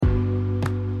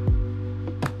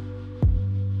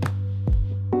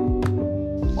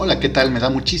Hola, ¿qué tal? Me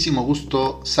da muchísimo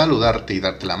gusto saludarte y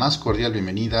darte la más cordial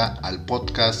bienvenida al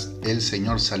podcast El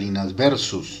Señor Salinas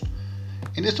Versus.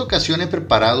 En esta ocasión he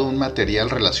preparado un material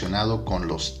relacionado con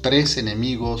los 3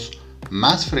 enemigos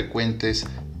más frecuentes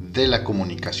de la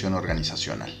comunicación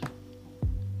organizacional.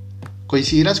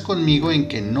 Coincidirás conmigo en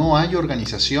que no hay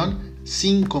organización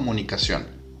sin comunicación.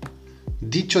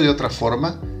 Dicho de otra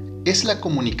forma, es la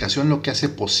comunicación lo que hace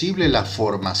posible la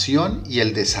formación y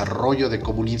el desarrollo de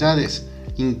comunidades,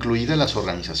 incluidas las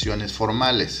organizaciones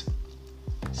formales.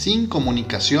 Sin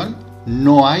comunicación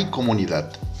no hay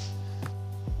comunidad.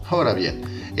 Ahora bien,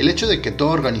 el hecho de que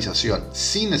toda organización,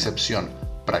 sin excepción,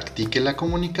 practique la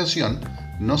comunicación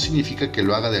no significa que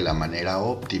lo haga de la manera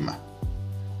óptima.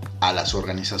 A las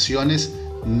organizaciones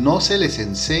no se les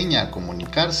enseña a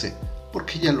comunicarse,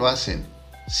 porque ya lo hacen,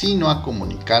 sino a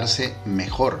comunicarse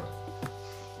mejor.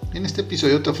 En este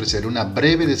episodio te ofreceré una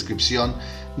breve descripción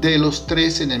de los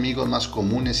 3 enemigos más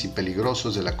comunes y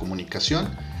peligrosos de la comunicación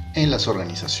en las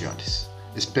organizaciones.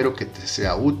 Espero que te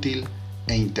sea útil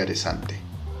e interesante.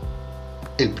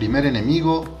 El primer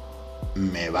enemigo,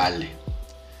 me vale.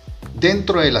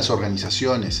 Dentro de las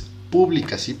organizaciones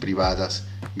públicas y privadas,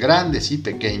 grandes y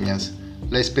pequeñas,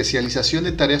 la especialización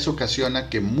de tareas ocasiona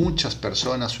que muchas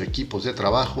personas o equipos de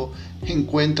trabajo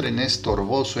encuentren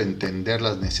estorboso entender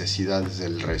las necesidades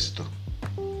del resto.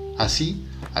 Así,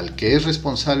 al que es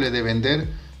responsable de vender,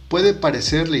 puede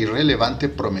parecerle irrelevante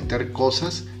prometer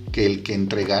cosas que el que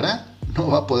entregará no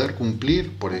va a poder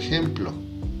cumplir, por ejemplo.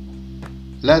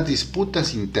 Las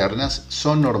disputas internas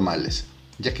son normales,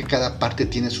 ya que cada parte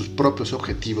tiene sus propios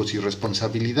objetivos y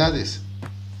responsabilidades.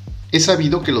 Es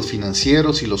sabido que los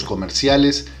financieros y los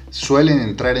comerciales suelen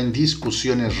entrar en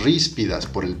discusiones ríspidas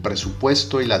por el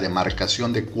presupuesto y la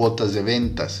demarcación de cuotas de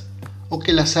ventas, o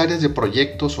que las áreas de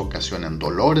proyectos ocasionan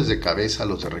dolores de cabeza a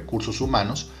los de recursos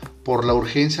humanos por la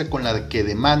urgencia con la que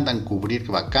demandan cubrir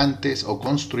vacantes o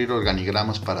construir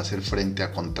organigramas para hacer frente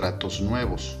a contratos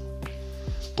nuevos.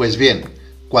 Pues bien,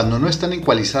 cuando no están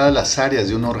ecualizadas las áreas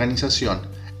de una organización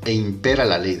e impera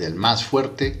la ley del más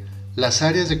fuerte, las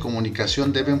áreas de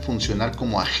comunicación deben funcionar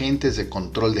como agentes de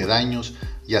control de daños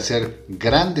y hacer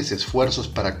grandes esfuerzos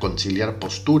para conciliar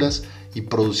posturas y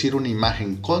producir una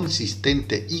imagen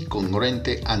consistente y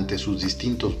congruente ante sus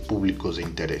distintos públicos de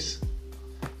interés.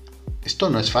 Esto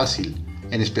no es fácil,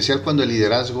 en especial cuando el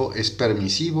liderazgo es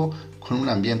permisivo con un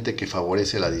ambiente que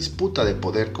favorece la disputa de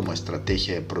poder como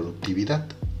estrategia de productividad.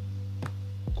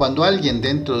 Cuando alguien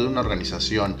dentro de una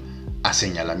organización a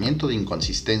señalamiento de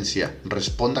inconsistencia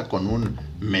responda con un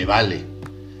me vale,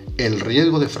 el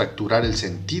riesgo de fracturar el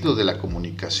sentido de la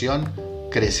comunicación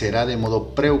crecerá de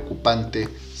modo preocupante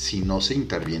si no se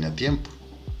interviene a tiempo.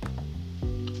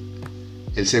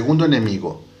 El segundo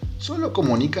enemigo, solo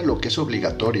comunica lo que es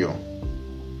obligatorio.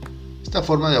 Esta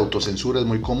forma de autocensura es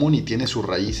muy común y tiene sus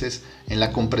raíces en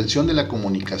la comprensión de la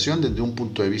comunicación desde un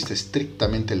punto de vista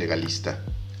estrictamente legalista.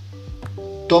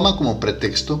 Toma como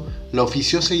pretexto la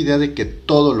oficiosa idea de que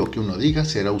todo lo que uno diga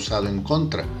será usado en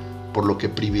contra, por lo que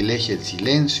privilegia el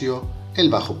silencio, el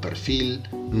bajo perfil,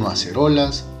 no hacer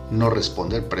olas, no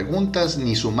responder preguntas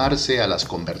ni sumarse a las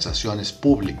conversaciones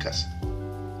públicas.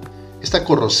 Esta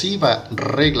corrosiva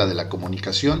regla de la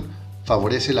comunicación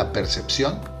favorece la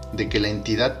percepción de que la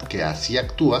entidad que así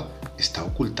actúa está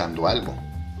ocultando algo.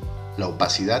 La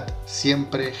opacidad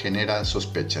siempre genera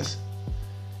sospechas.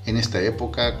 En esta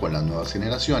época, con las nuevas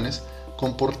generaciones,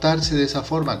 comportarse de esa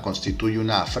forma constituye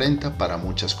una afrenta para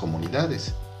muchas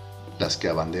comunidades, las que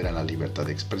abanderan la libertad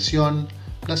de expresión,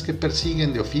 las que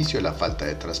persiguen de oficio la falta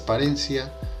de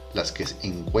transparencia, las que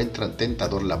encuentran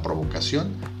tentador la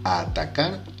provocación a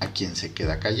atacar a quien se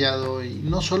queda callado, y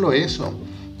no solo eso,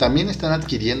 también están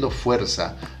adquiriendo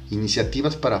fuerza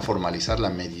iniciativas para formalizar la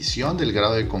medición del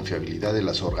grado de confiabilidad de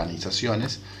las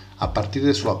organizaciones a partir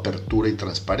de su apertura y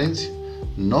transparencia,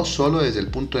 no solo desde el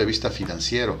punto de vista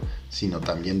financiero, sino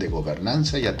también de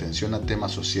gobernanza y atención a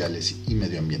temas sociales y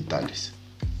medioambientales.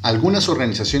 Algunas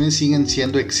organizaciones siguen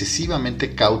siendo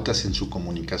excesivamente cautas en su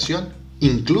comunicación,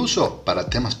 incluso para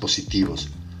temas positivos,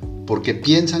 porque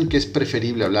piensan que es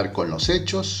preferible hablar con los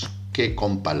hechos que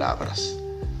con palabras.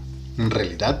 En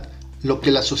realidad, lo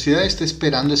que la sociedad está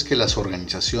esperando es que las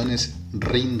organizaciones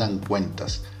rindan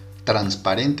cuentas,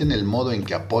 transparenten el modo en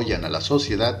que apoyan a la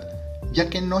sociedad, ya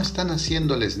que no están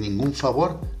haciéndoles ningún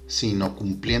favor, sino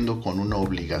cumpliendo con una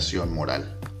obligación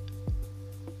moral.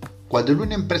 Cuando en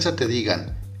una empresa te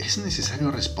digan, ¿es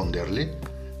necesario responderle?,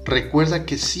 recuerda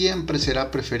que siempre será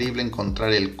preferible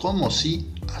encontrar el cómo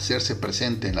sí hacerse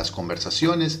presente en las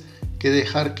conversaciones que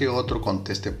dejar que otro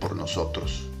conteste por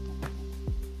nosotros.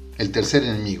 El tercer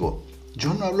enemigo,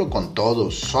 yo no hablo con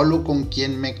todos, solo con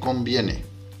quien me conviene.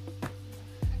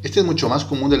 Este es mucho más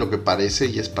común de lo que parece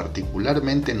y es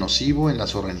particularmente nocivo en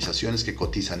las organizaciones que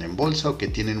cotizan en bolsa o que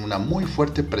tienen una muy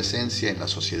fuerte presencia en la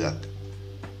sociedad.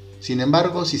 Sin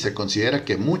embargo, si se considera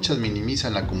que muchas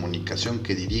minimizan la comunicación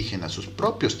que dirigen a sus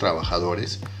propios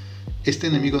trabajadores, este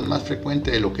enemigo es más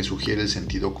frecuente de lo que sugiere el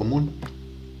sentido común.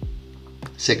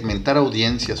 Segmentar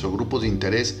audiencias o grupos de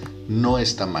interés no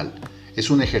está mal. Es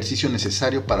un ejercicio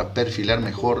necesario para perfilar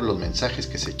mejor los mensajes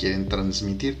que se quieren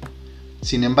transmitir.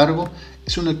 Sin embargo,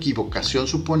 es una equivocación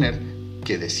suponer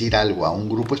que decir algo a un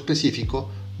grupo específico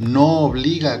no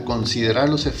obliga a considerar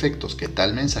los efectos que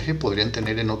tal mensaje podrían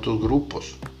tener en otros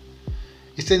grupos.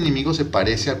 Este enemigo se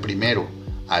parece al primero,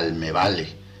 al me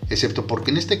vale, excepto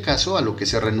porque en este caso a lo que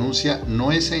se renuncia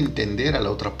no es a entender a la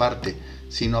otra parte,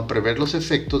 sino a prever los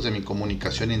efectos de mi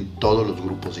comunicación en todos los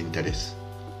grupos de interés.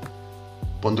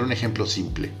 Pondré un ejemplo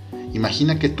simple.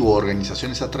 Imagina que tu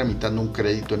organización está tramitando un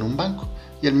crédito en un banco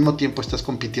y al mismo tiempo estás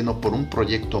compitiendo por un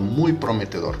proyecto muy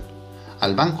prometedor.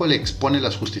 Al banco le expone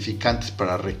las justificantes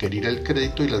para requerir el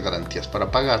crédito y las garantías para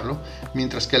pagarlo,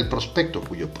 mientras que al prospecto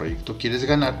cuyo proyecto quieres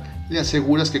ganar, le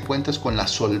aseguras que cuentas con la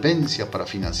solvencia para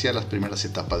financiar las primeras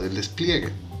etapas del despliegue.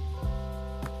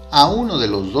 A uno de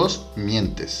los dos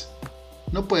mientes.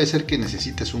 No puede ser que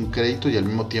necesites un crédito y al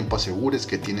mismo tiempo asegures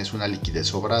que tienes una liquidez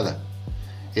sobrada.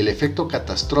 El efecto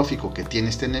catastrófico que tiene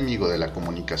este enemigo de la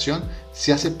comunicación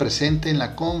se hace presente en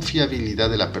la confiabilidad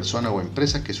de la persona o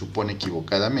empresa que supone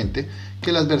equivocadamente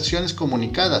que las versiones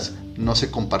comunicadas no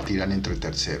se compartirán entre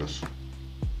terceros.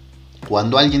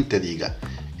 Cuando alguien te diga,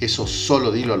 eso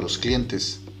solo dilo a los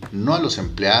clientes, no a los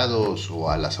empleados o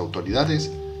a las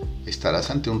autoridades, estarás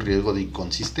ante un riesgo de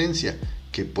inconsistencia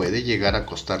que puede llegar a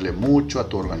costarle mucho a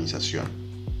tu organización.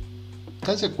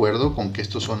 ¿Estás de acuerdo con que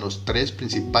estos son los 3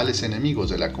 principales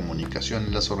enemigos de la comunicación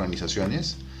en las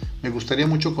organizaciones? Me gustaría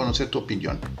mucho conocer tu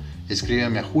opinión.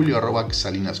 Escríbeme a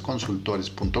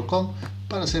julio@salinasconsultores.com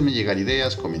para hacerme llegar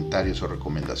ideas, comentarios o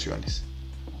recomendaciones.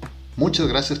 Muchas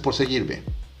gracias por seguirme.